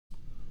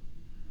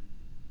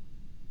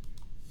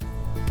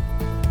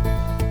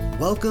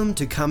Welcome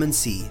to Come and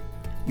See,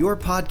 your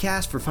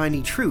podcast for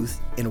finding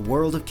truth in a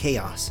world of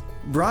chaos.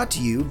 Brought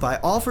to you by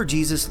All for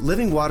Jesus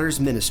Living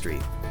Waters Ministry.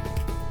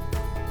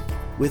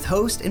 With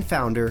host and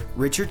founder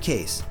Richard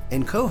Case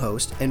and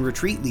co-host and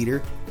retreat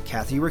leader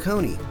Kathy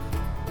Riccone.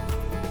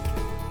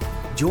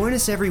 Join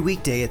us every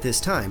weekday at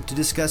this time to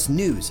discuss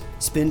news,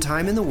 spend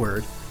time in the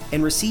Word,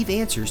 and receive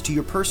answers to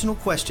your personal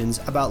questions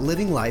about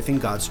living life in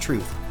God's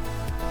truth.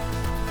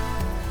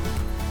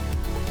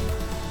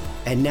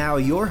 And now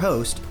your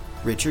host,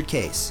 Richard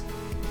Case.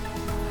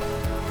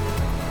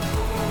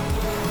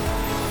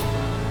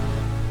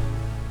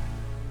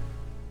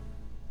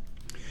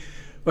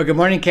 Well, good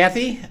morning,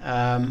 Kathy.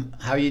 How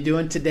are you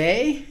doing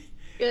today?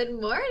 Good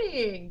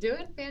morning.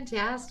 Doing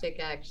fantastic,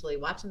 actually.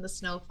 Watching the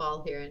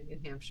snowfall here in New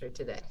Hampshire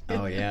today.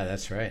 Oh, yeah,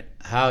 that's right.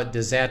 How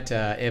does that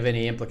have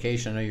any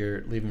implication? I know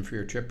you're leaving for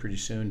your trip pretty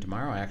soon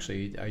tomorrow,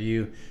 actually.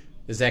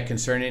 Is that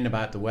concerning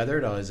about the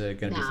weather, or is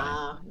it going to be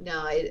fine?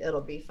 No,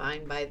 it'll be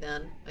fine by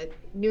then.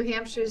 New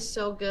Hampshire is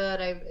so good.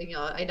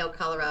 I know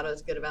Colorado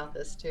is good about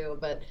this too,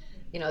 but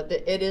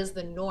it is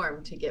the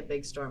norm to get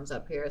big storms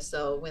up here.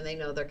 So when they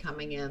know they're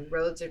coming in,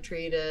 roads are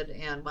treated,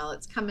 and while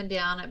it's coming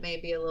down, it may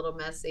be a little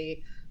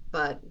messy,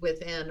 but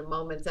within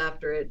moments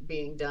after it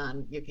being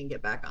done, you can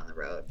get back on the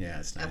road. Yeah,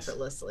 it's nice.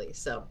 Effortlessly.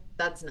 So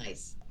that's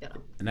nice.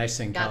 The nice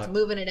thing, God's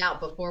moving it out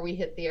before we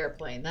hit the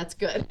airplane. That's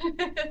good.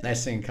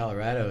 Nice thing in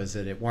Colorado is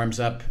that it warms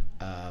up.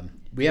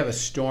 We have a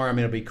storm.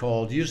 It'll be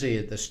cold.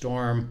 Usually the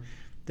storm,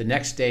 the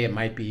next day it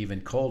might be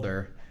even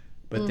colder,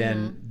 but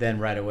then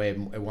right away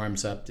it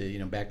warms up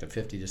to back to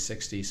 50 to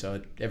 60. So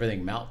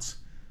everything melts.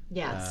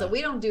 Yeah. So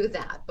we don't do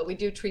that, but we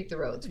do treat the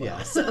roads well.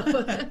 Yeah. So.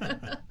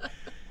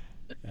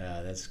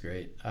 That's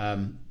great.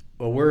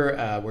 Well,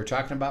 we're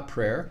talking about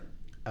prayer.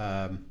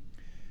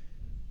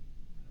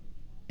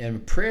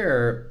 And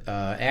prayer,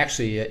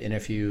 actually, and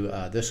if you,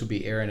 this will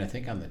be airing, I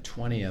think, on the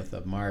 20th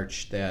of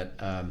March, that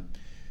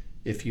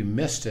if you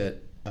missed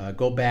it,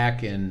 go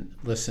back and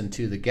listen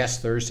to the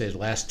guest Thursdays,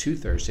 last two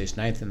Thursdays,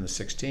 9th and the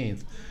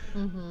 16th,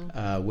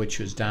 which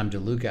was Dom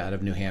DeLuca out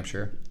of New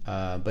Hampshire.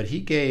 But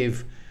he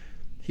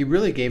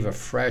really gave a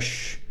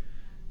fresh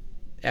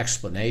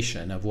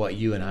explanation of what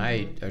you and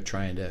I are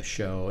trying to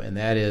show, and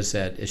that is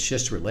that it's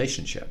just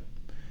relationship.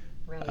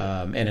 Right.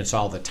 And it's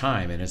all the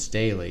time, and it's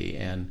daily,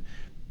 and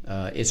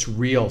it's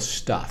real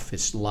stuff.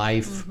 It's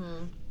life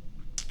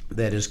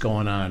that is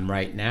going on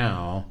right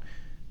now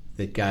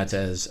that God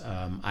says,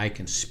 I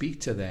can speak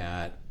to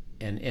that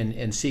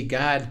and see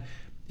God.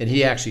 And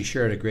he actually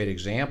shared a great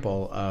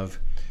example of,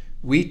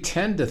 we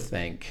tend to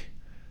think,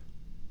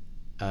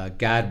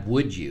 God,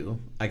 would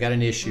you? I got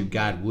an issue,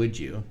 God, would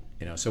you?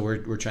 So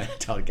we're trying to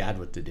tell God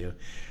what to do.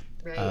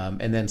 Right.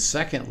 And then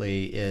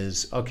secondly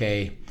is,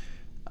 okay,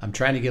 I'm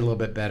trying to get a little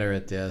bit better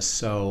at this.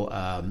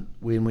 So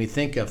when we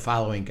think of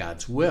following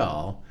God's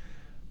will,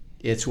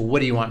 it's, well, what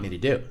do you want me to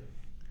do?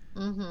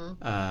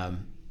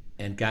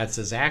 And God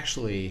says,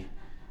 actually,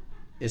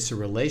 it's a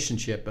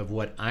relationship of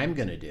what I'm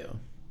going to do.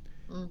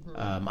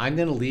 I'm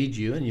going to lead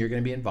you, and you're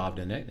going to be involved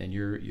in it, and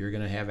you're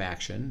going to have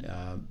action.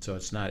 So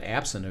it's not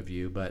absent of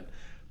you, but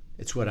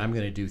it's what I'm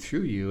going to do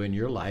through you in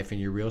your life, in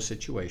your real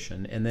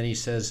situation. And then he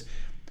says,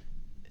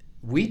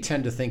 we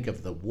tend to think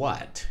of the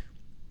what.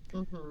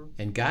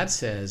 And God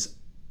says,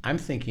 I'm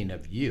thinking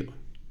of you.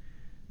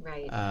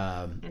 Right.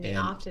 And he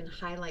often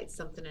highlights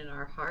something in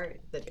our heart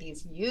that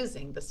he's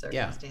using the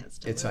circumstance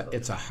to move.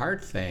 It's a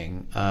heart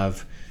thing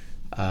of,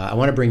 I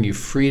want to bring you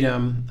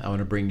freedom. I want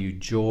to bring you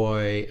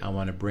joy. I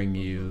want to bring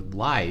you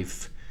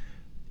life.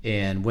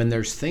 And when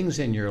there's things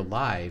in your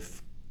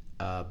life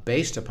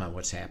based upon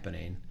what's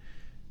happening,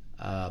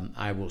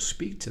 I will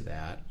speak to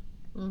that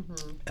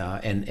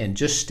and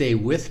just stay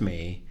with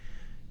me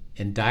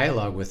and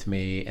dialogue with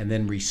me, and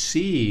then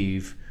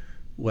receive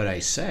what I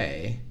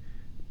say,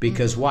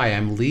 because why?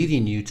 I'm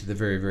leading you to the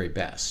very, very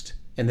best,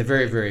 and the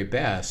very, very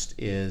best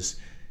is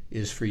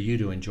for you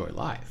to enjoy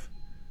life.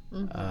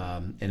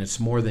 And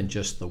it's more than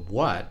just the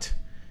what;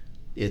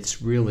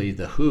 it's really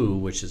the who,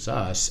 which is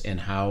us, and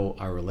how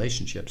our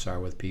relationships are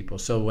with people.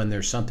 So when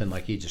there's something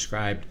like he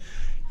described,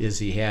 is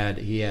he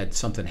had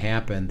something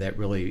happen that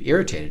really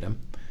irritated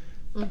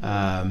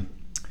him.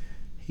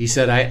 He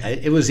said,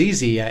 it was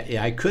easy.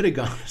 I could have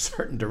gone a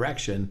certain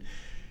direction,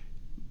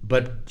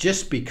 but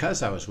just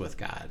because I was with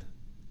God,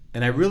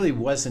 and I really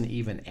wasn't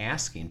even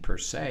asking per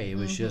se. It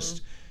was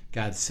just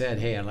God said,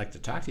 hey, I'd like to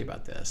talk to you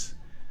about this.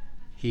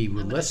 He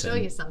would listen. I'm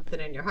going to show you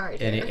something in your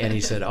heart. And he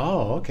said,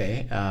 oh,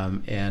 okay.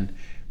 And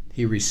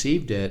he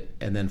received it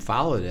and then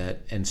followed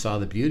it and saw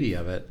the beauty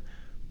of it.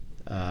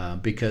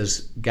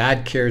 Because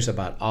God cares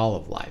about all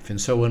of life.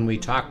 And so when we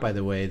talk, by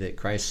the way, that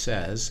Christ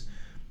says,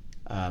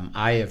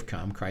 I have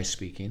come, Christ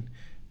speaking,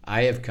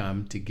 I have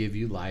come to give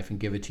you life and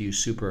give it to you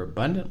super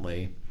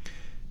abundantly.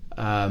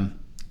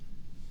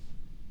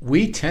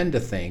 We tend to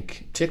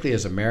think, particularly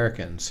as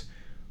Americans,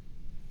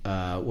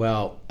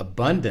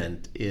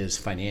 abundant is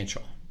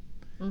financial.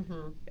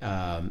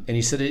 And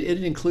he said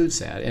it includes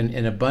that.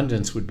 And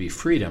abundance would be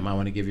freedom. I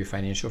want to give you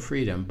financial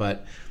freedom.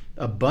 But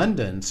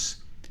abundance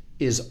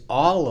is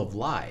all of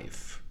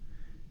life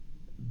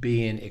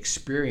being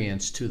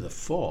experienced to the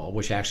full,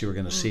 which actually we're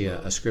going to see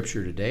a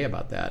scripture today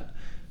about that,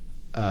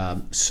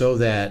 so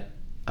that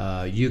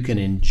you can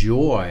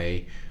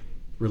enjoy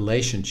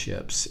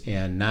relationships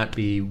and not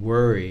be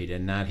worried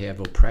and not have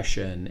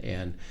oppression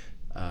and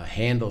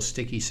handle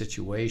sticky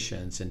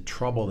situations and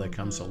trouble that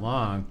comes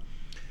along.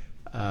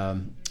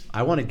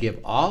 I want to give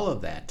all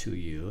of that to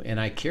you, and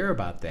I care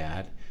about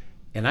that.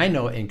 And I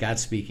know, in God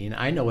speaking,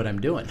 I know what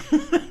I'm doing.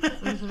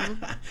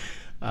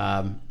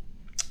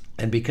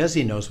 And because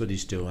he knows what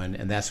he's doing,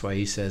 and that's why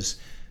he says,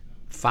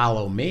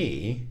 follow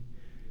me,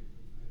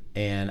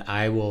 and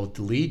I will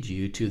lead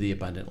you to the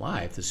abundant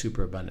life, the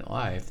super abundant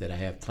life that I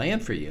have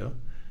planned for you,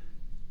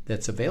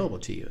 that's available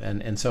to you.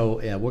 And so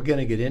we're going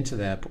to get into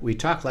that. We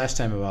talked last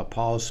time about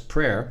Paul's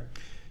prayer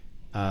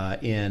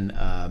in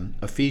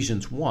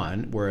Ephesians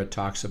 1, where it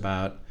talks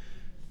about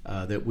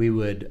that we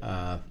would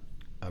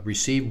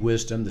receive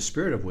wisdom, the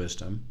spirit of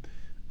wisdom,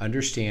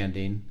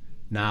 understanding,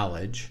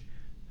 knowledge,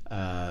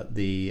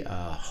 the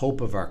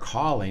hope of our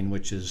calling,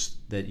 which is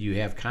that you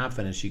have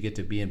confidence you get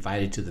to be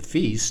invited to the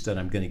feast that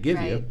I'm going to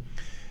give you,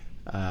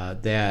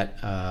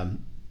 that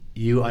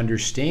you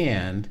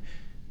understand,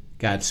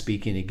 God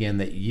speaking again,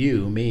 that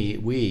you, me,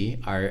 we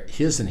are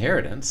his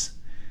inheritance,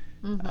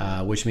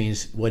 which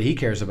means what he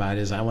cares about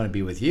is I want to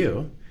be with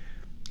you.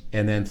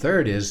 And then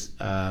third is,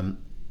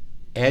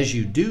 as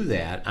you do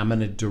that, I'm going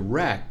to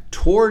direct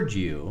toward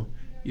you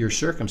your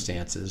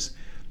circumstances,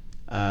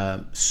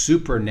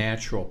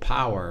 supernatural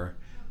power,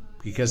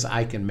 because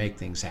I can make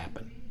things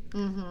happen.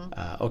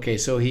 Okay,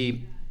 so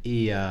he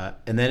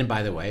and then,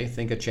 by the way,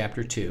 think of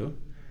chapter 2.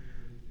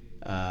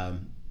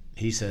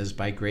 He says,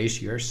 by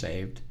grace you are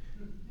saved.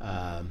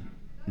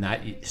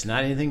 It's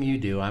not anything you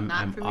do.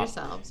 Not from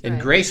yourselves. And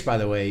right. grace, by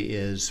the way,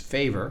 is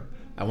favor.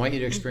 I want you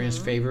to experience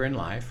favor in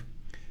life.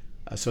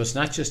 So it's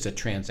not just a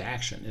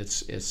transaction.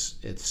 It's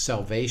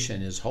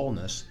salvation is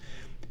wholeness.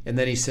 And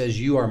then he says,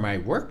 you are my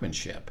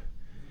workmanship,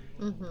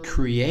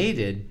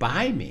 created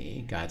by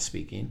me, God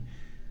speaking,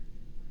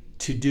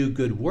 to do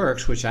good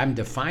works, which I'm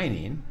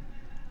defining,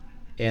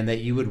 and that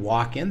you would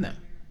walk in them.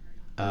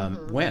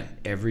 When?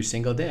 Every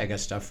single day. I got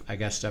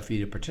stuff for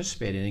you to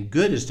participate in. And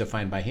good is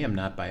defined by him,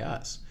 not by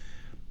us.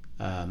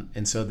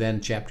 And so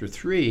then chapter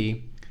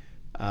 3,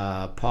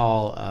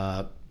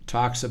 Paul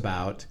talks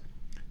about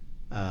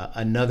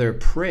another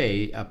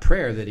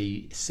prayer that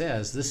he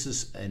says, this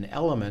is an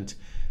element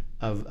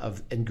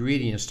of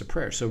ingredients to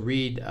prayer. So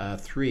read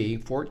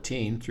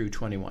 3:14 through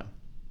 21.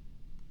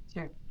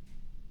 Sure.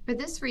 For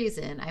this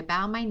reason, I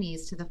bow my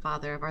knees to the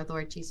Father of our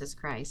Lord Jesus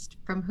Christ,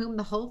 from whom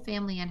the whole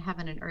family in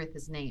heaven and earth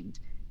is named,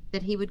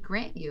 that he would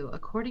grant you,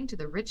 according to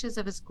the riches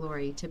of his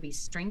glory, to be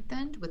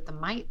strengthened with the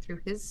might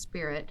through his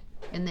Spirit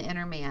in the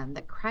inner man,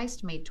 that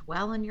Christ may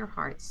dwell in your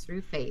hearts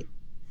through faith,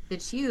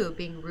 that you,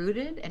 being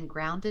rooted and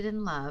grounded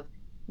in love,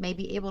 may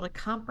be able to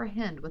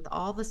comprehend with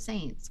all the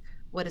saints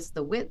what is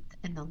the width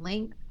and the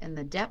length and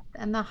the depth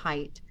and the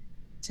height,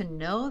 to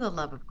know the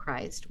love of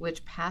Christ,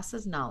 which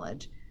passes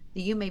knowledge, that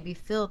you may be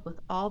filled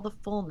with all the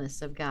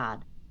fullness of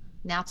God.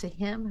 Now to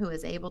him who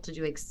is able to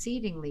do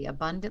exceedingly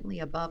abundantly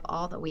above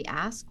all that we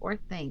ask or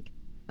think,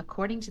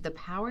 according to the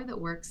power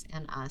that works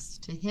in us,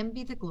 to him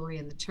be the glory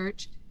in the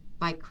church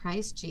by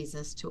Christ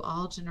Jesus to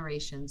all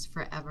generations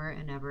forever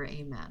and ever.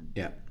 Amen.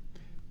 Yeah.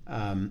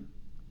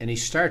 And he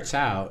starts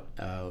out,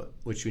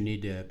 which we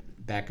need to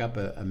back up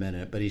a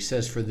minute, but he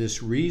says, for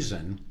this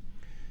reason,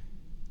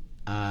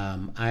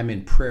 I'm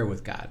in prayer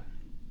with God.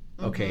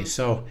 Okay,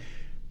 so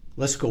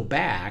let's go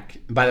back.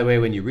 By the way,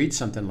 when you read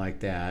something like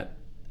that,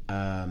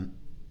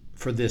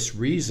 for this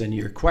reason,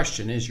 your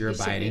question is you're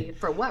abiding.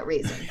 For what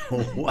reason?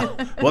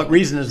 what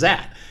reason is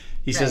that?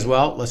 He says,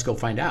 well, let's go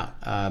find out.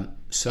 And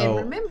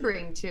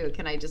remembering, too,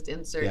 can I just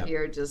insert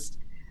here just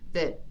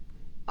that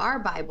our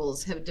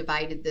Bibles have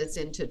divided this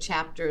into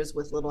chapters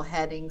with little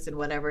headings and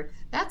whatever.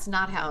 That's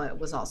not how it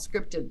was all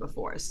scripted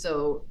before.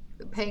 So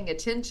paying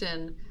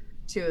attention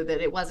to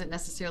that, it wasn't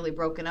necessarily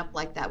broken up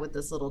like that with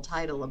this little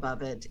title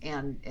above it.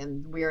 And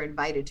we're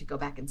invited to go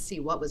back and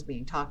see what was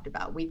being talked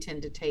about. We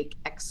tend to take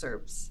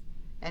excerpts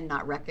and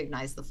not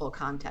recognize the full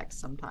context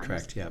sometimes.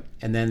 Correct, yeah.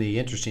 And then the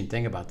interesting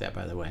thing about that,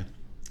 by the way,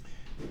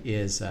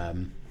 is that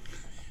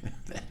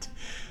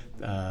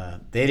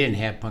they didn't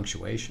have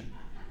punctuation.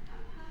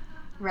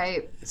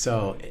 Right.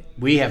 So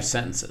we have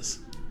sentences,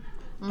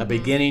 a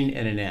beginning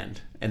and an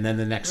end, and then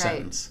the next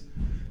sentence.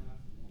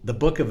 The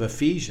book of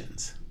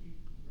Ephesians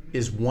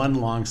is one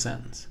long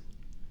sentence.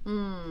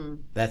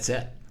 That's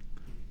it.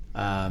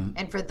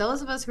 And for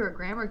those of us who are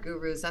grammar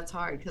gurus, that's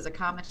hard because a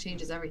comma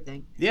changes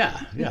everything.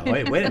 Yeah.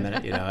 Wait a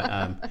minute.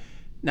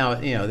 Now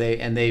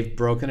they've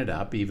broken it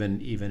up. Even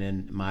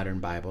in modern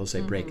Bibles, they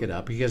break it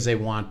up because they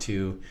want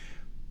to.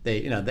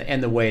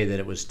 And the way that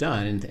it was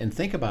done, and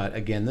think about,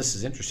 again, this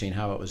is interesting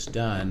how it was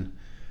done.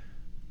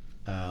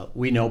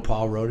 We know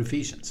Paul wrote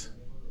Ephesians.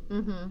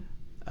 Two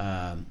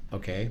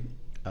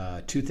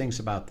things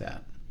about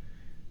that.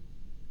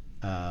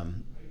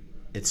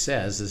 It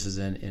says, this is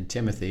in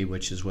Timothy,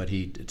 which is what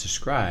he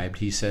described,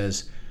 he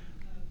says,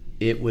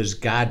 it was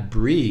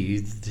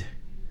God-breathed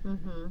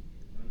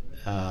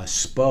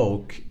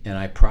spoke and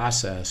I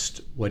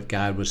processed what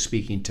God was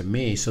speaking to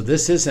me. So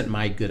this isn't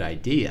my good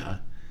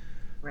idea.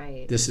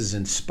 Right. This is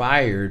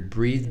inspired,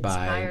 breathed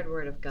Inspired by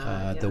Word of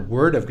God. the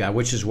Word of God,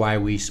 which is why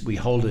we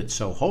hold it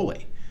so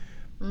holy.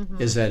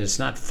 Is that it's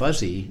not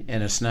fuzzy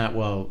and it's not,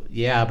 well,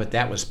 yeah, but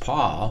that was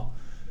Paul.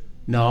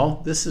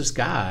 No, this is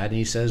God. And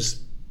he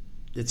says,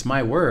 it's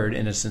my word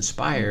and it's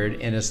inspired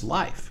and it's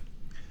life.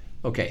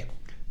 Okay.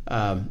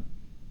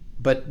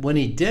 But when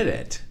he did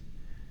it,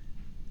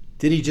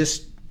 did he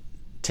just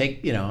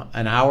take,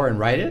 an hour and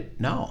write it?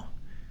 No.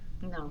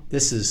 No.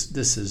 This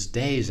is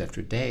days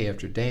after day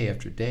after day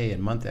after day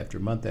and month after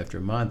month after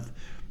month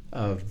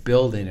of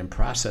building and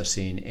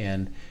processing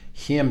and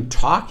him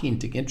talking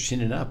to,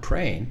 interesting enough,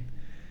 praying.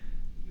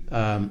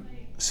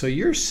 So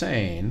you're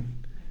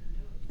saying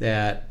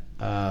that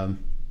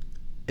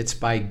it's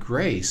by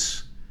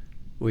grace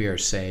we are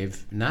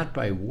saved, not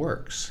by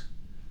works.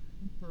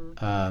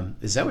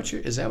 Is that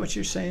what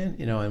you're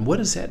saying? And what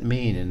does that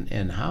mean?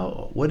 And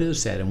how? What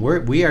is that? And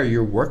we are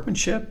your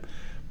workmanship.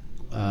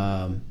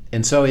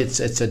 And so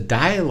it's a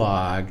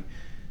dialogue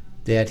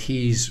that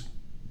he's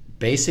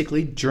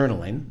basically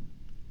journaling,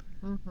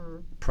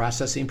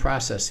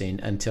 processing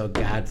until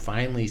God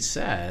finally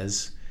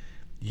says,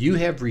 you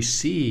have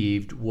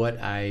received what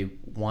I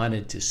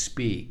wanted to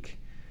speak,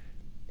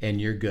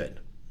 and you're good.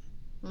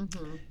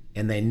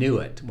 And they knew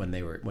it when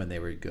they were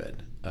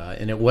good.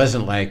 And it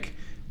wasn't like,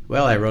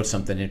 well, I wrote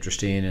something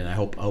interesting and I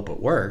hope it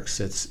works.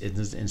 It's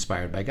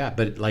inspired by God.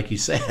 But like you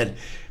said,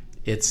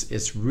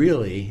 it's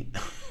really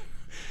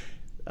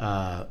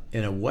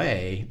in a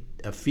way,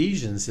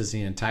 Ephesians is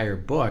the entire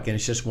book, and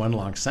it's just one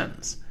long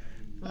sentence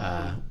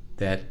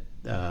that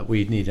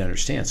we need to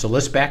understand. So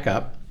let's back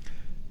up.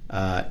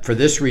 For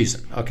this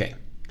reason, okay.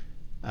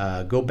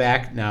 Go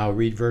back now,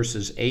 read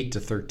verses 8 to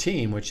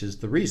 13, which is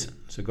the reason.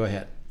 So go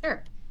ahead.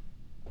 Sure.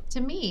 To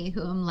me,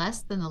 who am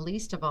less than the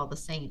least of all the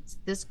saints,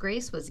 this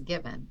grace was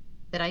given,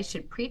 that I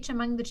should preach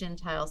among the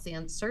Gentiles the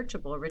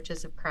unsearchable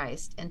riches of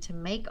Christ, and to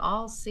make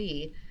all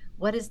see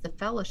what is the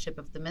fellowship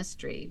of the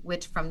mystery,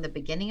 which from the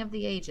beginning of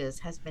the ages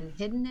has been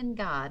hidden in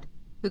God,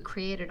 who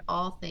created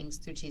all things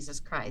through Jesus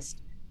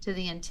Christ, to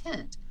the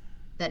intent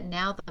that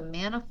now the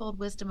manifold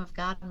wisdom of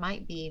God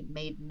might be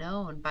made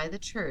known by the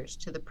church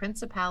to the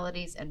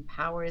principalities and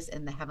powers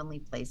in the heavenly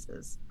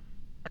places,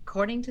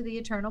 according to the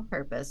eternal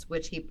purpose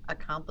which he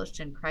accomplished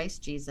in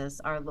Christ Jesus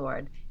our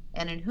Lord,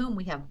 and in whom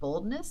we have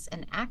boldness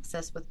and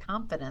access with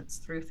confidence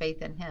through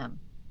faith in him.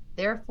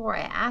 Therefore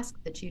I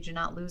ask that you do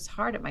not lose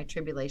heart at my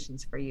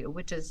tribulations for you,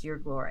 which is your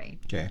glory.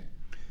 Okay.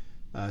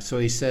 So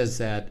he says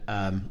that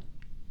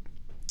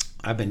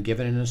I've been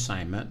given an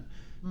assignment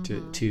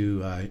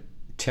to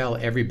tell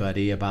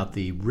everybody about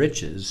the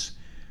riches,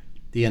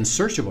 the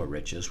unsearchable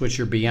riches, which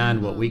are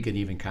beyond what we could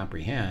even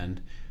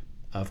comprehend,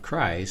 of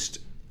Christ,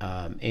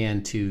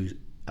 and to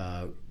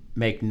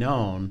make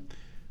known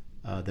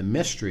the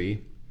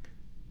mystery,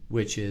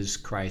 which is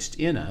Christ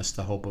in us,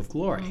 the hope of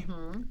glory.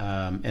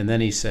 And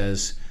then he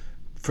says,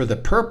 for the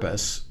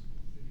purpose,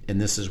 and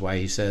this is why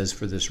he says,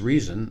 for this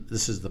reason,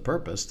 this is the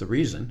purpose, the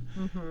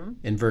reason,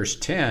 in verse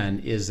 10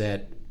 is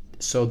that,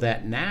 so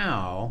that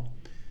now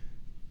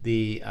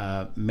the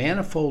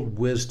manifold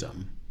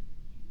wisdom,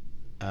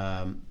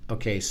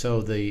 okay,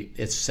 so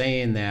it's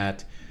saying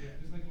that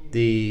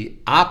the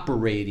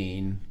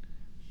operating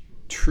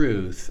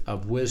truth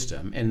of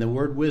wisdom, and the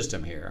word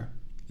wisdom here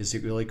is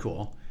really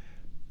cool.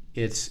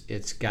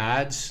 It's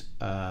God's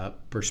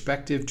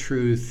perspective,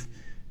 truth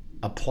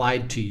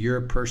applied to your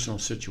personal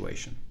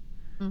situation.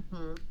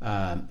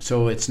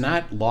 So it's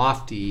not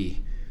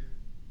lofty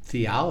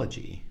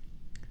theology.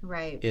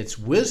 Right. It's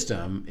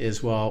wisdom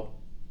is, well,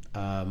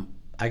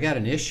 I got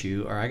an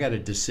issue, or I got a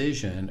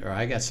decision, or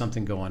I got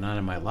something going on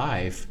in my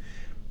life.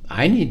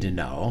 I need to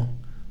know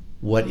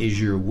what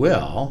is your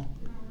will,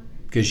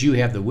 because you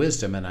have the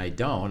wisdom and I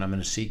don't. I'm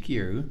going to seek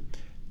you.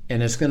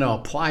 And it's going to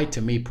apply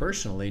to me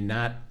personally,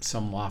 not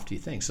some lofty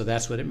thing. So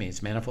that's what it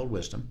means. Manifold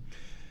wisdom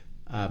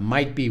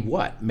might be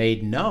what?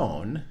 Made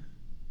known,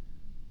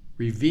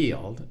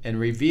 revealed. And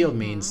revealed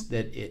means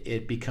that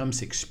it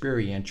becomes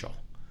experiential.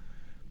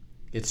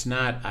 It's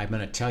not, I'm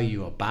going to tell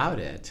you about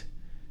it.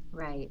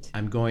 Right.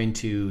 I'm going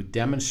to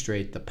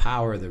demonstrate the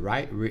power, the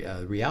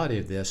reality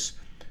of this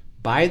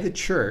by the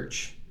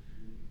church.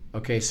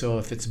 Okay, so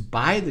if it's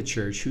by the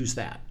church, who's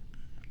that?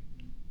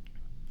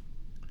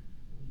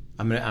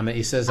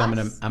 He says,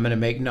 us. I'm gonna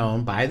make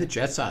known by the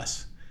church. That's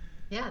us.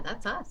 Yeah,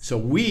 that's us. So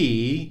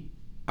we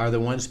are the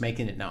ones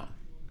making it known.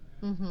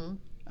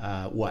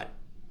 What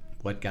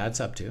God's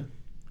up to.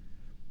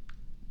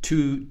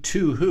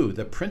 To who?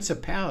 The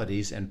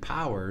principalities and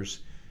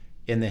powers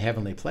in the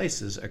heavenly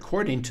places,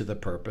 according to the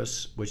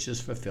purpose which is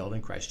fulfilled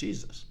in Christ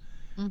Jesus.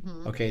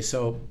 Okay,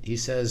 so he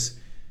says,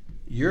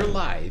 your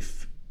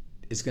life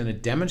is going to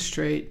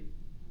demonstrate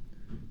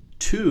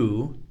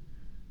to,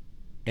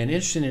 and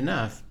interesting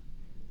enough,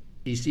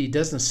 he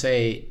doesn't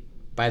say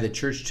by the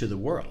church to the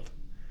world.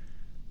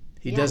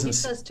 He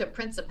says to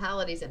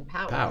principalities and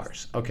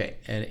powers. Okay,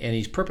 and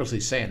he's purposely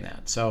saying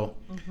that. So,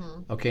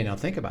 okay, now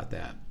think about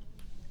that.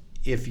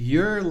 If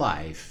your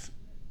life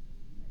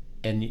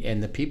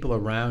and the people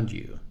around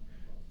you,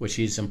 which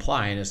he's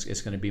implying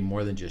is going to be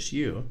more than just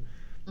you,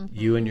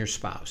 you and your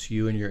spouse,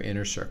 you and your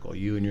inner circle,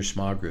 you and your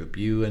small group,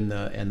 you and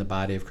the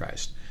body of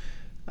Christ,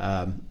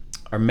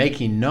 are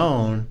making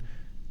known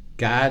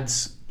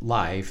God's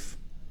life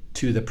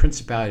to the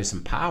principalities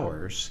and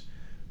powers,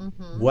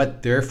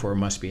 what therefore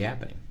must be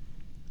happening.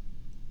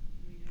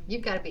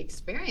 You've got to be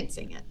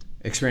experiencing it.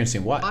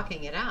 Experiencing what?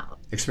 Walking it out.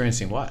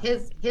 Experiencing what?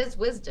 His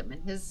wisdom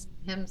and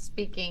him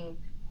speaking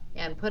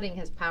and putting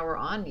his power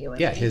on you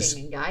and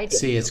leading and guiding.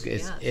 See, you.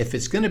 If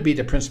it's going to be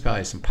the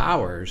principalities and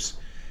powers,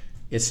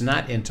 it's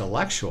not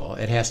intellectual.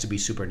 It has to be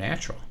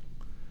supernatural.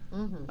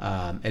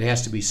 It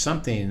has to be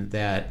something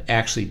that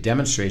actually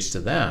demonstrates to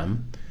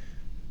them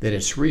that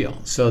it's real.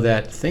 So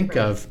that think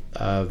of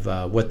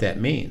what that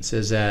means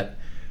is that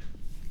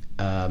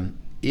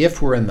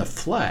if we're in the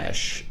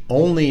flesh,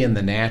 only in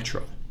the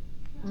natural,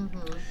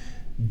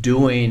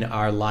 doing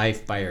our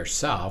life by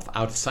ourselves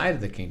outside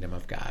of the kingdom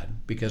of God,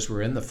 because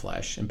we're in the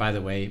flesh. And by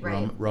the way,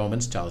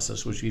 Romans tells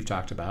us, which we've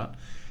talked about,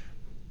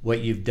 what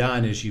you've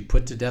done is you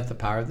put to death the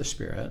power of the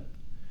Spirit.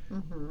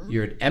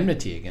 You're at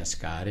enmity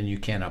against God, and you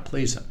cannot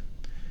please Him.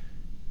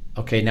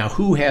 Okay, now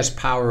who has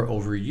power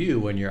over you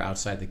when you're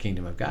outside the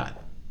kingdom of God?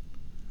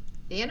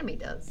 The enemy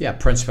does. Yeah,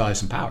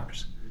 principalities and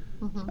powers.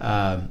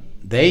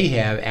 They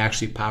have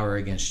actually power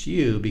against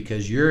you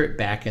because you're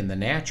back in the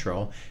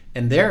natural,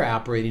 and they're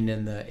operating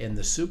in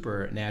the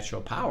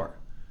supernatural power.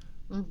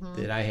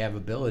 That I have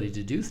ability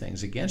to do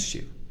things against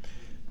you.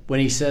 When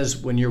he says,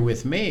 when you're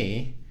with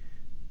me,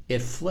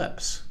 it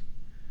flips.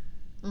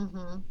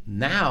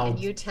 Now, and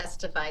you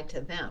testify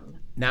to them.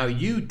 Now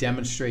you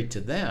demonstrate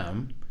to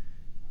them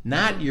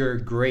not your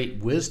great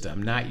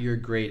wisdom, not your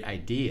great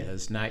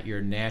ideas, not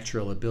your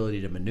natural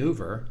ability to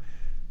maneuver.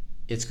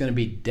 It's going to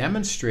be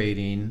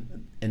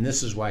demonstrating, and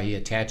this is why he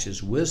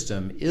attaches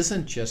wisdom,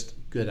 isn't just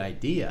good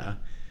idea.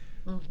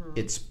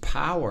 It's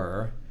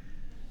power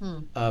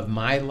of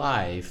my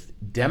life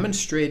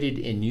demonstrated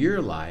in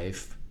your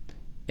life,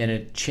 and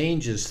it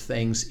changes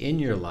things in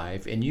your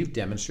life, and you've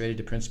demonstrated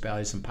to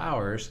principalities and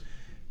powers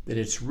that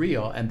it's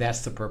real, and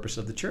that's the purpose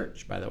of the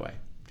church, by the way.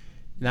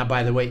 Now,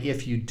 by the way,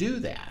 if you do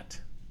that,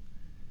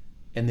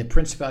 and the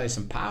principalities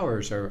and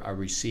powers are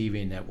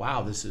receiving that,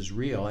 wow, this is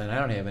real, and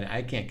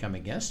I can't come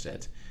against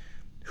it,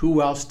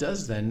 who else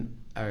does then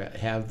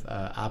have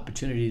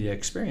opportunity to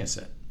experience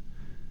it?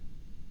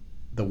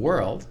 The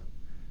world.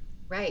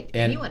 Right.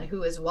 And anyone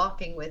who is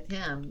walking with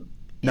him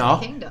in the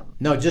kingdom.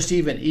 No, just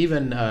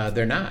even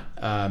they're not.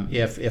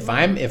 If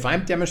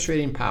I'm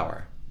demonstrating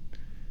power,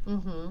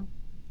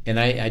 and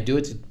I do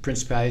it to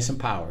principalities and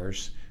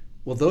powers,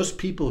 well, those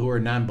people who are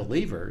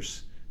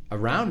non-believers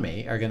around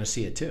me are going to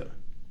see it too.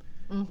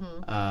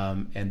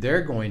 And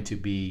they're going to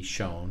be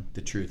shown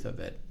the truth of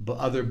it. But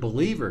other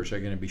believers are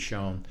going to be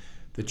shown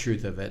the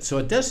truth of it. So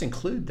it does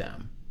include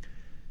them.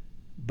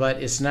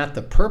 But it's not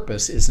the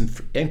purpose isn't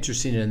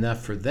interesting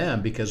enough for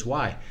them, because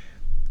why?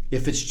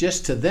 If it's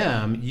just to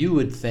them, you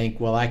would think,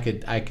 well, I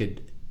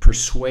could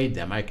persuade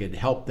them, I could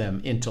help them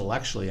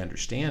intellectually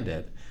understand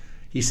it.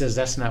 He says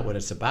that's not what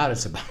it's about.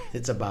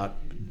 It's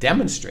about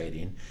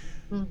demonstrating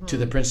to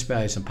the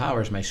principalities and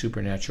powers my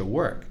supernatural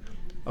work.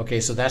 Okay,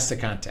 so that's the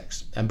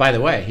context. And by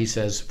the way, he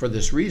says, for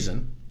this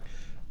reason,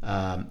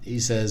 he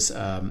says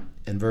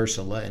in verse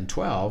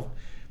 12,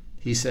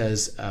 he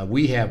says,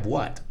 we have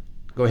what?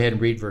 Go ahead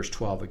and read verse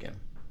 12 again.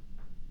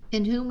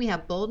 In whom we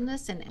have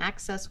boldness and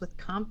access with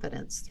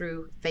confidence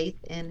through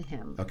faith in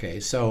him. Okay,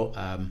 so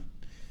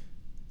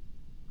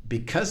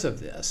because of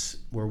this,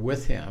 we're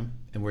with him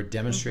and we're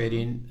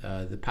demonstrating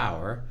the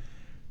power.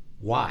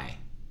 Why?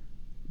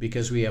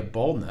 Because we have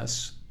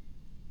boldness.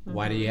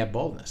 Why do you have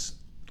boldness?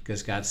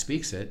 Because God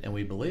speaks it and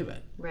we believe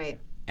it. Right.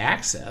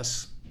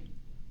 Access,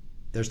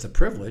 there's the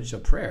privilege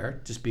of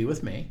prayer. Just be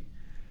with me.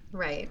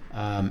 Right.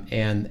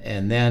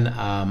 And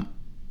then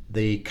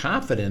the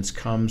confidence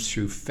comes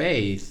through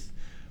faith,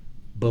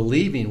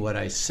 believing what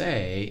I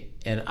say,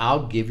 and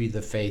I'll give you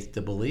the faith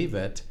to believe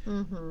it,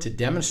 to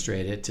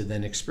demonstrate it, to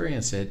then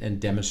experience it, and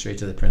demonstrate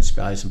to the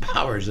principalities and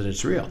powers that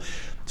it's real.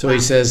 So he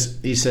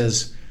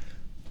says,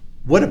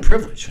 what a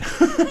privilege.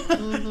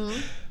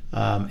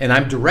 And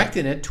I'm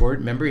directing it toward,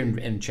 remember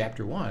in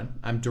chapter 1,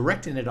 I'm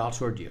directing it all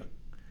toward you.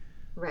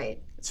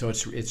 Right. So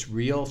it's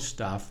real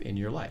stuff in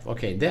your life.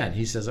 Okay, then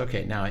he says,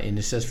 okay, now, and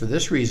he says, for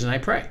this reason I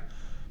pray.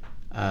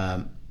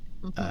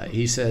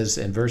 He says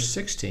in verse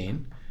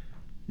 16,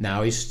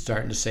 now he's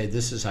starting to say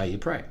this is how you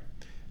pray.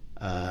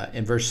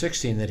 In verse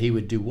 16, that he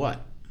would do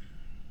what?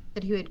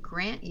 That he would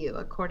grant you,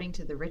 according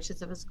to the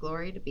riches of his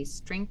glory, to be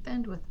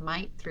strengthened with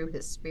might through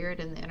his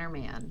spirit in the inner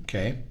man.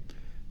 Okay.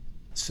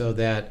 So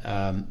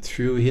that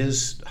through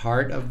his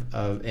heart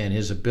and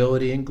his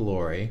ability and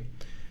glory,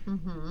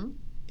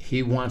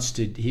 he wants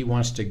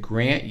to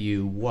grant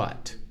you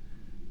what?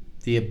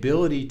 The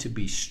ability to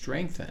be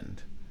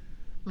strengthened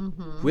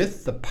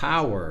with the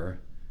power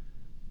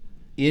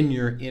in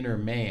your inner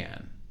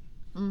man,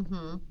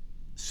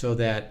 so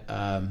that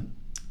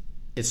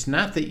it's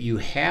not that you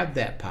have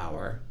that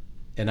power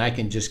and I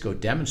can just go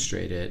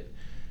demonstrate it.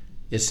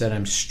 It's that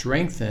I'm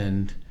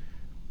strengthened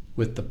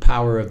with the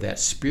power of that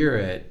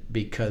Spirit,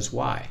 because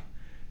why?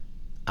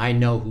 I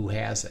know who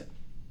has it.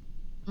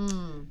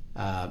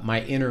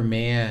 My inner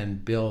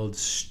man builds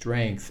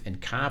strength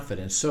and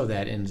confidence so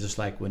that, and just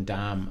like when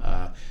Dom,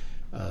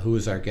 who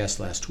was our guest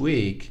last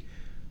week,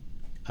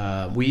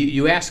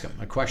 you ask him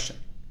a question.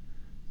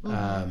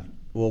 Well,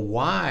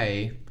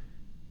 why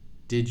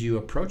did you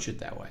approach it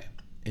that way?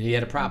 And he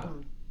had a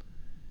problem.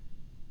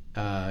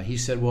 He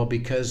said, well,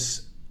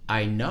 because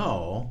I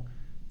know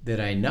that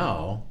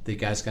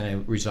God's going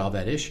to resolve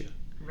that issue.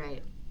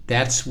 Right.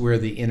 That's where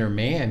the inner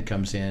man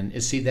comes in.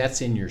 See,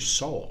 that's in your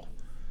soul.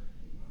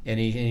 And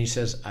he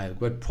says,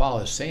 what Paul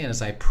is saying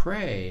is, I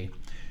pray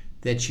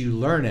that you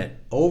learn it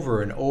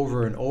over and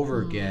over and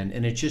over again,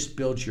 and it just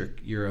builds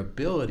your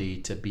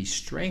ability to be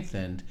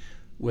strengthened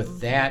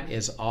with that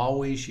as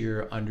always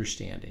your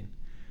understanding.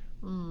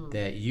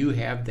 That you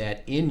have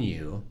that in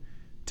you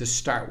to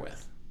start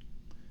with.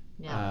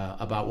 Yeah.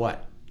 About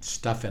what?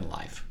 Stuff in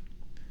life.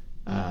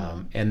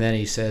 And then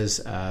he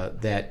says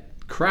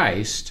that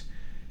Christ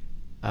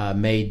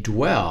may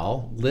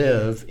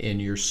live in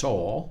your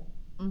soul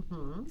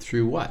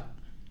through what?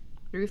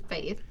 Through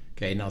faith.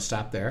 Okay, now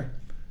stop there.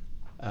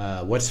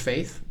 What's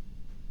faith?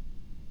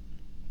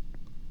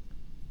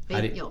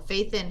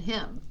 Faith in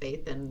him.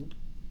 Faith in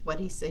what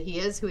he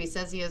is, who he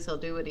says he is. He'll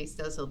do what he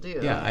says he'll do.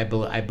 Yeah,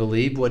 I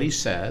believe what he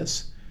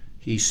says.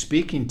 He's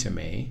speaking to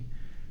me.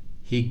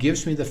 He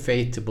gives me the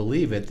faith to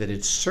believe it, that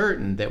it's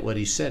certain that what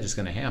he said is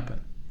going to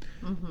happen.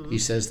 He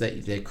says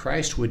that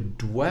Christ would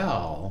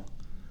dwell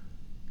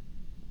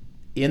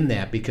in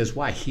that, because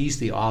why? He's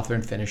the author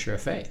and finisher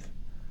of faith.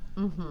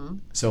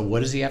 So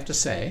what does he have to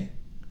say?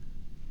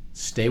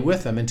 Stay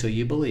with him until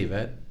you believe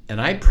it. And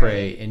I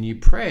pray, and you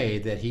pray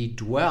that he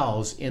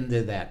dwells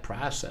into that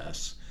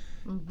process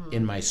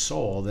in my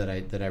soul, that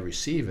I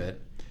receive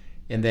it,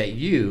 and that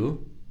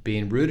you,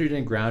 being rooted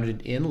and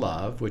grounded in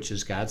love, which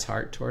is God's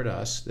heart toward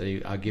us,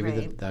 that I'll give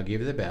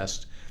you the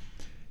best.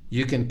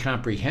 You can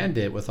comprehend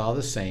it with all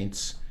the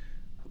saints.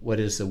 What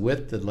is the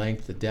width, the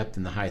length, the depth,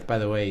 and the height? By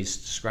the way, he's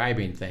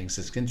describing things.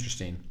 It's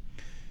interesting.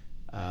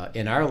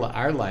 In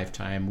our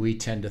lifetime, we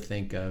tend to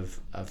think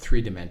of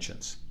 3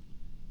 dimensions.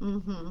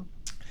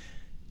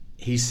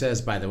 He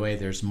says, by the way,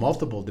 there's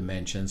multiple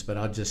dimensions, but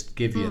I'll just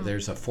give you,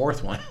 there's a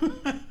 4th one.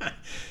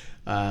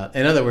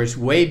 In other words,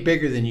 way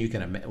bigger than you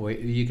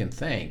can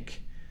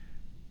think,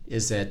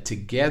 is that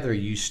together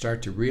you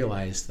start to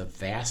realize the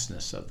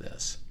vastness of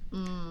this.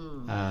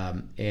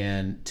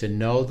 And to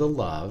know the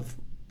love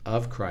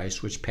of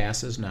Christ, which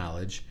passes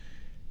knowledge.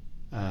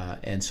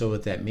 And so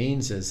what that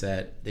means is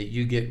that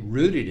you get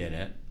rooted in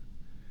it,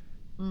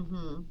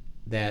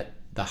 that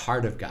the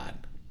heart of God,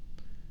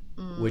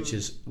 which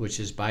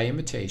is by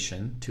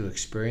imitation, to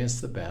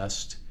experience the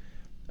best.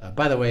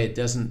 By the way, it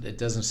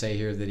doesn't say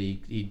here that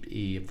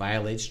he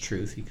violates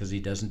truth, because he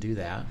doesn't do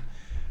that.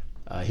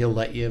 He'll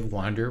let you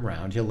wander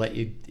around. He'll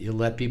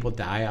let people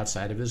die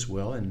outside of his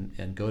will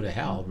and go to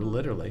hell,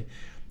 literally.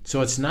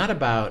 So it's not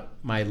about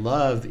my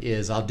love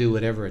is I'll do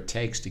whatever it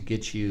takes to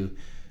get you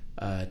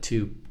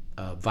to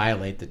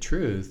violate the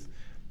truth.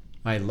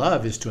 My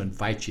love is to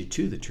invite you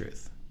to the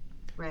truth.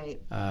 Right.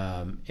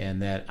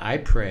 And that I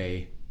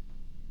pray,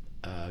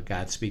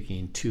 God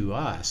speaking to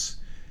us,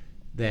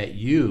 that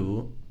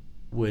you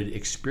would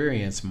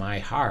experience my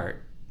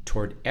heart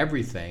toward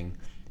everything,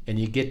 and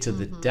you get to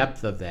the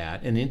depth of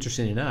that. And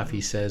interesting enough,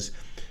 he says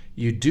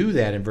you do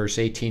that in verse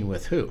 18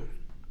 with who?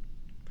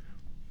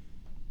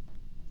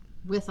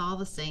 With all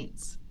the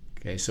saints.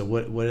 Okay, so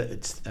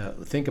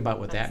think about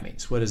what that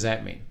means. What does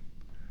that mean?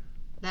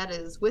 That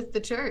is with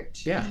the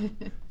church. Yeah.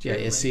 Yeah,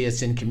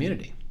 it's in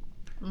community.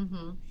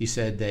 He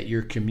said that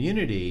your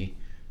community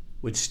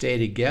would stay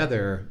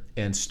together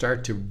and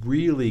start to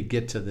really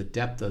get to the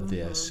depth of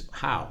this.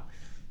 How?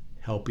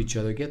 Help each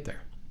other get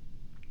there.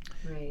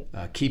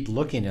 Right. Keep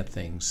looking at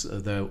things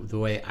the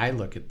way I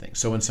look at things.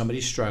 So when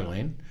somebody's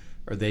struggling,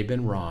 or they've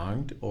been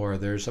wronged, or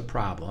there's a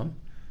problem,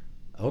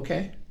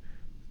 okay,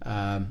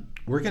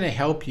 we're going to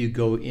help you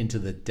go into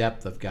the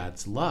depth of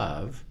God's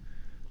love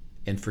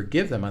and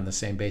forgive them on the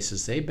same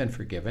basis they've been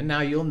forgiven. Now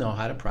you'll know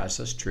how to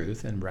process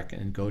truth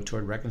and go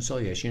toward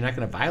reconciliation. You're not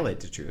going to violate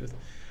the truth,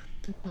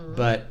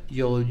 but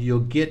you'll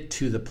get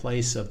to the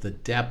place of the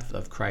depth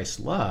of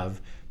Christ's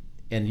love,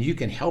 and you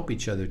can help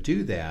each other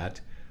do that,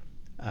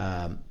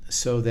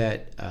 so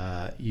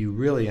that you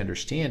really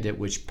understand it,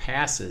 which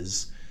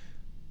passes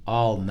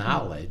all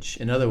knowledge.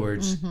 In other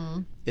words,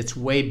 it's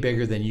way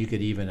bigger than you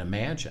could even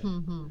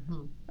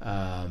imagine.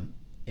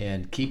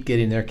 And keep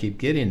getting there.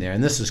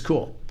 And this is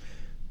cool.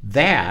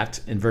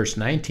 That, in verse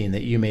 19,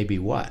 that you may be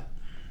what?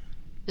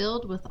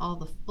 Filled with all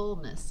the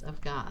fullness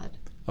of God.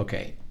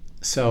 Okay.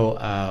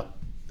 So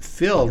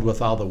filled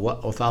with all the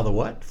what? With all the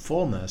what?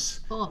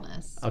 Fullness.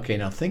 Fullness. Okay,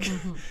 now think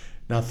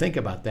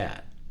about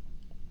that.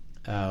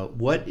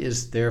 What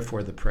is there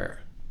for the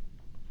prayer?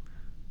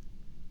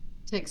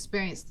 To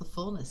experience the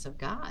fullness of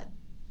God.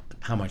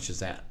 How much is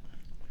that?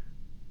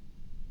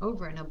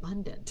 Over and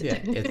abundant.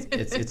 Yeah,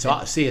 it's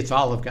all. See, it's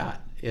all of God.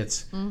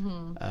 It's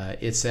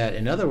that.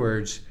 In other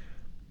words,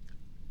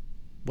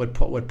 what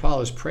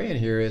Paul is praying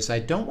here is, I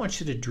don't want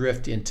you to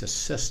drift into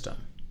system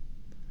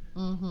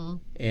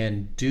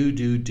and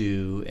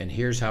do, and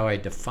here's how I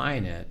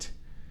define it.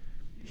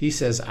 He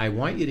says, I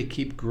want you to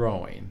keep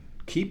growing,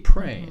 keep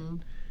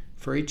praying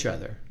for each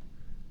other,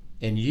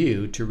 and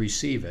you to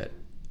receive it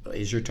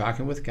as you're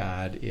talking with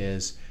God,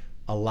 is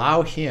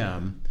allow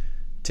him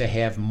to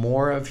have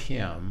more of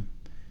him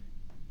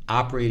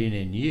operating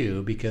in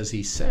you, because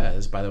he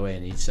says, by the way,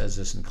 and he says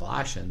this in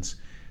Colossians,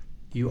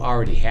 you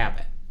already have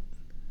it.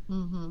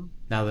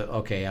 Now,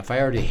 okay, if I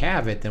already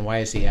have it, then why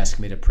is he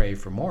asking me to pray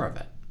for more of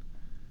it?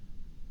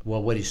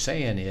 Well, what he's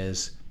saying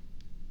is,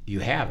 you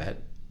have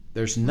it.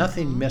 There's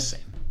nothing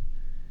missing,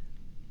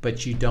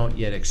 but you don't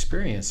yet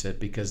experience it,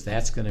 because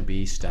that's going to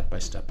be step by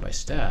step by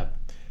step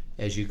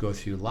as you go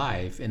through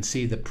life. And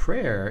see, the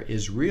prayer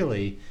is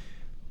really,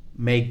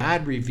 may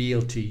God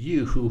reveal to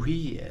you who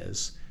he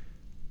is,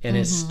 and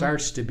it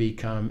starts to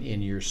become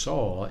in your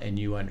soul, and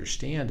you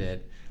understand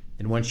it.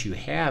 And once you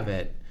have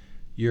it,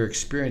 you're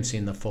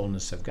experiencing the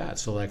fullness of God.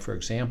 So, like, for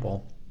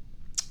example,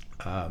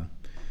 I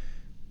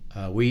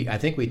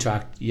think we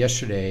talked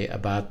yesterday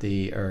about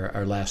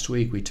or last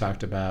week we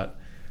talked about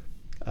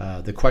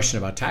the question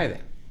about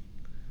tithing.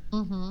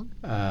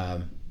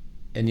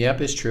 And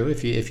yep, it's true.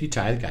 If you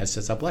tithe, God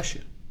says, "I'll bless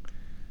you."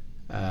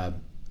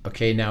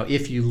 Okay, now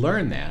if you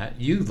learn that,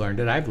 you've learned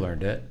it, I've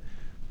learned it.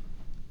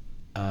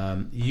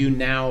 You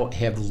now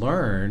have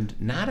learned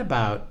not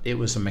about it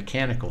was a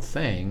mechanical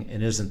thing,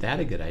 and isn't that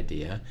a good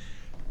idea?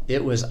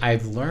 It was,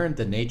 I've learned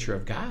the nature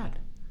of God.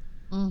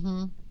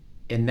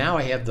 And now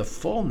I have the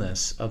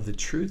fullness of the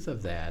truth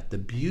of that, the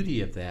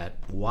beauty of that,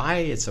 why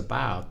it's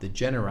about, the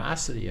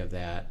generosity of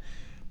that.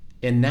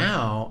 And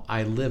now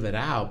I live it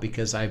out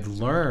because I've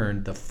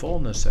learned the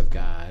fullness of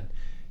God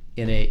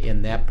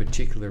in that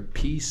particular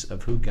piece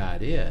of who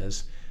God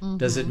is.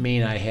 Does it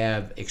mean I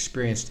have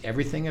experienced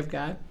everything of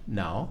God?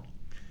 No.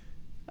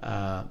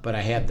 But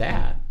I have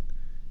that.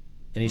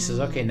 And he says,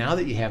 okay, now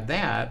that you have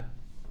that,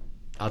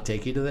 I'll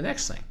take you to the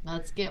next thing.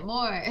 Let's get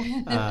more.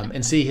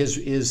 And see,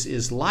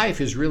 his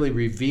life is really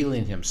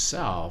revealing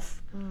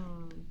himself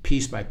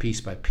piece by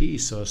piece by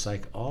piece. So it's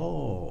like,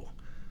 oh,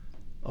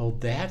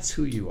 that's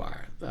who you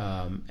are.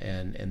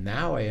 And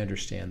now I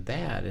understand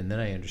that, and then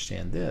I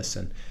understand this,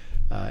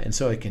 and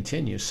so it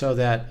continues. So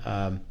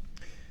that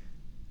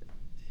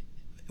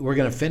we're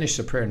going to finish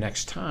the prayer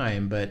next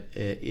time, but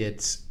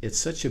it's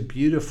such a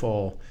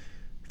beautiful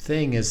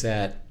thing, is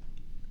that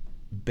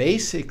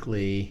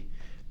basically,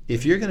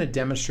 if you're going to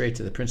demonstrate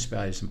to the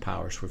principalities and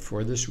powers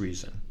for this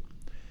reason,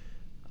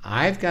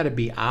 I've got to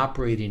be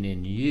operating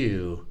in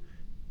you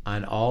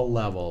on all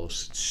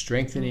levels,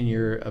 strengthening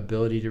your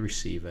ability to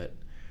receive it,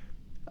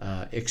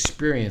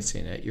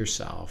 experiencing it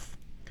yourself,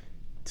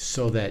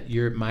 so that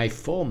my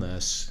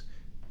fullness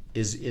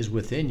is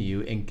within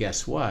you. And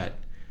guess what?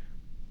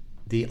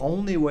 The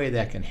only way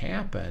that can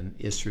happen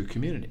is through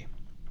community.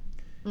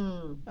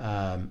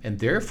 And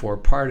therefore,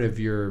 part of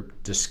your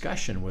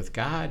discussion with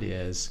God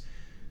is,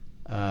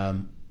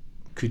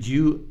 could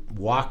you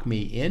walk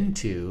me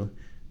into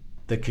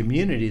the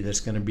community that's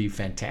going to be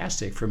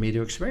fantastic for me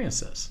to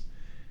experience this?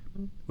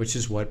 Which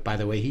is what, by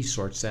the way, he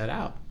sorts that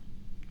out.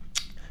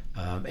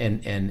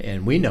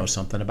 And we know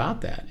something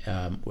about that.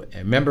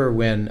 Remember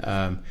when,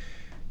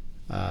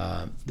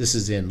 this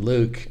is in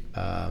Luke,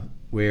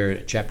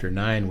 where chapter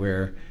 9,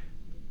 where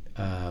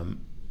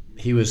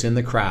he was in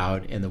the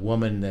crowd, and the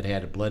woman that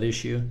had a blood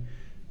issue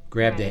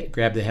grabbed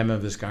the hem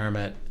of his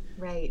garment.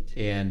 Right.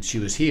 And she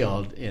was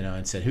healed,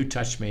 and said, "Who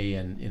touched me?"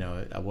 And,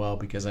 well,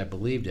 because I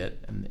believed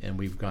it. And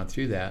we've gone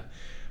through that.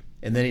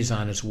 And then he's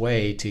on his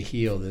way to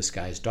heal this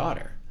guy's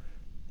daughter.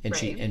 And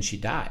she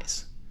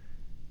dies.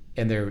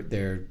 And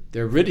they're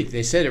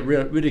they said it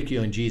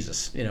ridiculing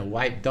Jesus.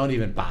 Why don't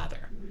even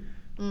bother?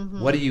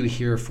 What are you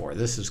here for?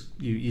 This is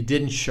you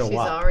didn't show up.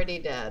 She's already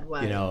dead.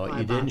 Why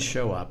you didn't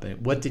show up.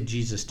 And what did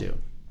Jesus do?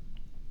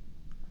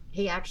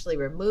 He actually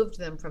removed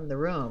them from the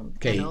room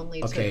and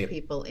only took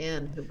people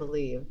in who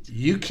believed.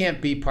 You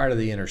can't be part of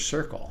the inner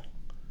circle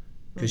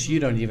because you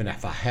don't even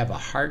have a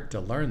heart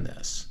to learn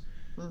this.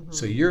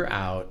 So you're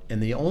out,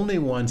 and the only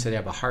ones that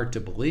have a heart to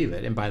believe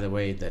it, and by the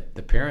way, that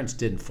the parents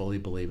didn't fully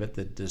believe it,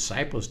 the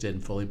disciples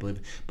didn't fully believe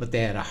it, but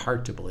they had a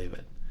heart to believe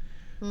it.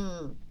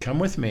 Come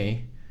with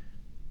me,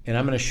 and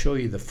I'm going to show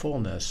you the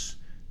fullness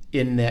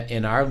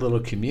in our little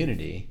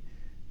community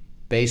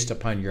based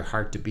upon your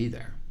heart to be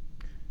there.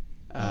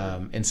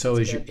 And so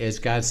as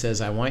God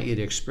says, I want you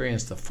to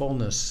experience the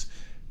fullness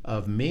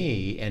of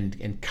me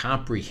and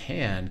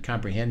comprehend.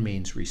 Comprehend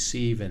means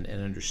receive and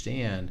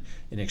understand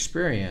and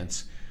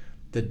experience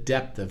the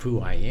depth of who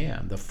I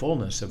am, the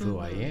fullness of who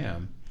I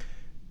am.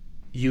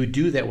 You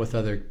do that with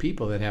other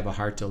people that have a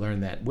heart to learn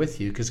that with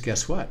you, because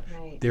guess what?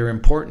 They're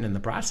important in the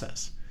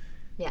process.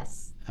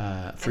 Yes.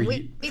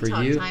 We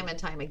talk time and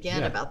time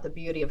again about the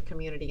beauty of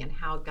community and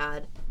how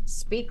God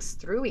speaks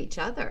through each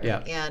other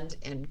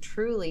and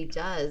truly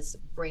does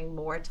bring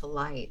more to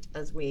light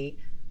as we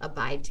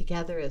abide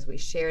together, as we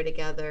share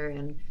together.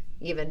 And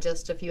even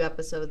just a few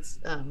episodes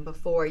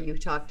before, you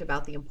talked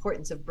about the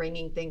importance of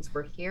bringing things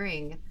we're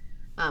hearing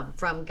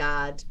from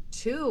God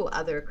to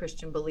other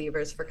Christian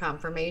believers for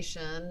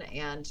confirmation,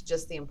 and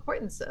just the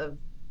importance of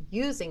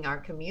using our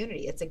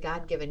community. It's a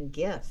God-given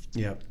gift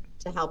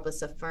to help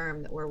us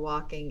affirm that we're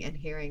walking and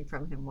hearing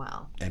from him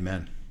well.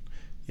 Amen.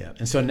 Yeah.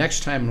 And so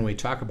next time when we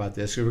talk about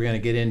this, we're going to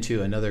get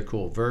into another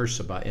cool verse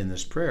about in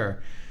this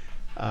prayer.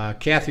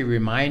 Kathy,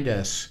 remind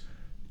us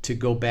to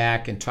go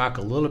back and talk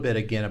a little bit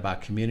again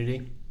about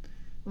community.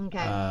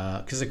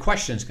 Okay. Because the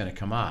question is going to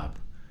come up,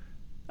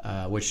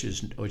 which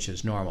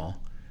is normal.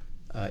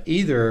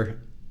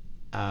 Either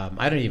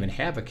I don't even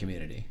have a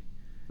community.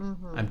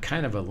 Mm-hmm. I'm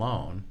kind of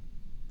alone.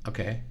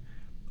 Okay.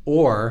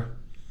 Or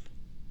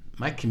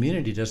my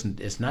community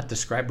is not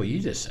describe what you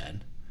just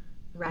said.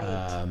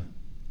 Right.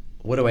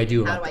 What do I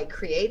do about How do I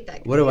create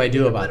that? What do I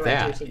do about what do I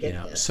that? do to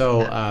get this?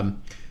 So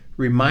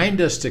remind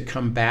us to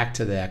come back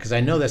to that, because I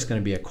know that's going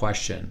to be a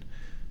question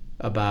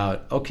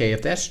about, okay,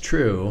 if that's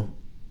true,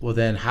 well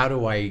then how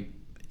do I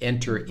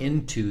enter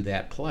into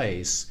that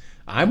place?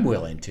 I'm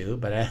willing to,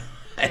 but I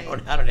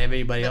don't have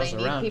anybody else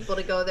around. I need people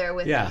to go there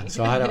with me. Yeah.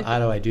 So how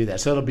do I do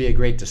that? So it'll be a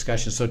great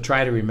discussion. So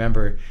try to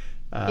remember.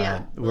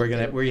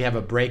 We have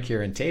a break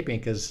here in taping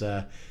because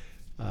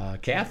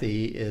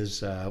Kathy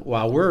is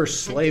while we're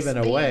slaving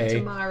away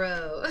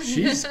tomorrow.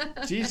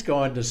 she's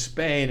going to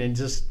Spain and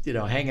just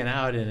hanging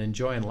out and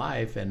enjoying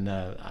life, and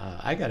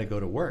I got to go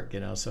to work.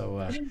 So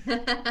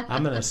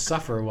I'm going to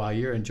suffer while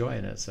you're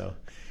enjoying it. So.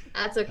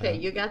 That's okay.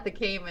 You got the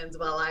Caymans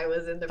while I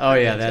was in the. Oh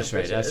yeah, that's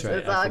right. That's right.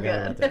 It's all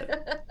good.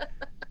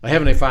 Well,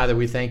 Heavenly Father,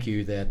 we thank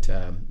you that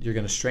you're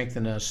going to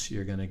strengthen us.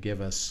 You're going to give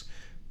us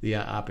the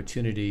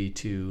opportunity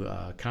to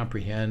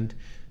comprehend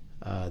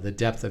the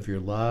depth of your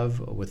love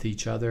with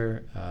each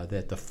other,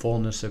 that the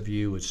fullness of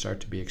you would start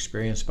to be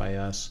experienced by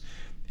us,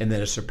 and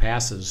that it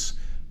surpasses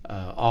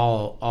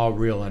all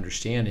real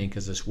understanding,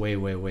 because it's way,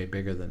 way, way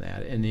bigger than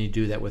that. And you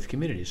do that with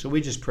community. So we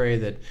just pray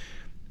that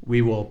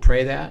we will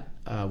pray that.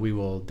 We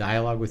will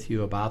dialogue with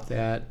you about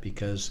that,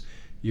 because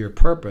your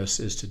purpose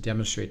is to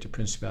demonstrate to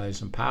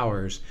principalities and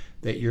powers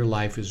that your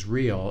life is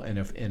real, and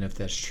if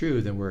that's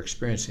true, then we're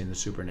experiencing the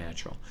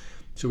supernatural.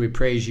 So we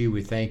praise you,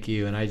 we thank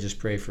you, and I just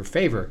pray for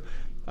favor.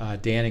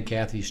 Dan and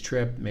Kathy's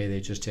trip, may they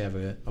just have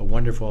a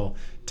wonderful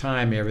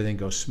time, everything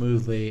goes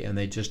smoothly, and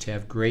they just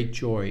have great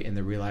joy in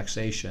the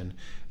relaxation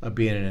of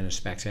being in a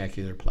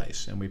spectacular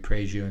place. And we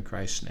praise you in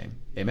Christ's name.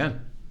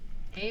 Amen.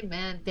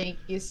 Amen. Thank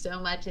you so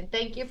much. And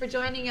thank you for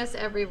joining us,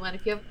 everyone.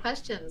 If you have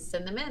questions,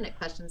 send them in at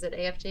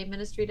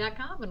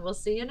questions@afjministry.com, and we'll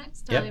see you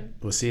next time. Yep,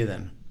 we'll see you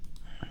then.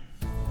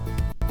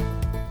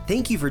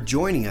 Thank you for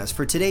joining us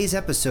for today's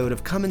episode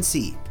of Come and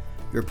See,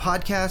 your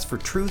podcast for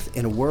truth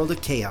in a world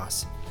of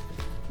chaos.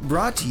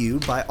 Brought to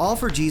you by All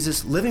for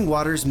Jesus Living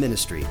Waters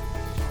Ministry.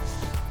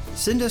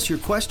 Send us your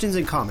questions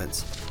and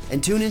comments,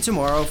 and tune in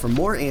tomorrow for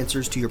more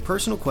answers to your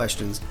personal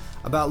questions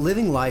about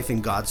living life in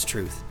God's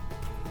truth.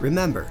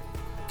 Remember,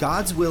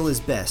 God's will is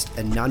best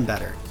and none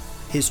better.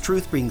 His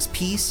truth brings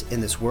peace in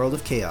this world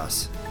of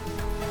chaos.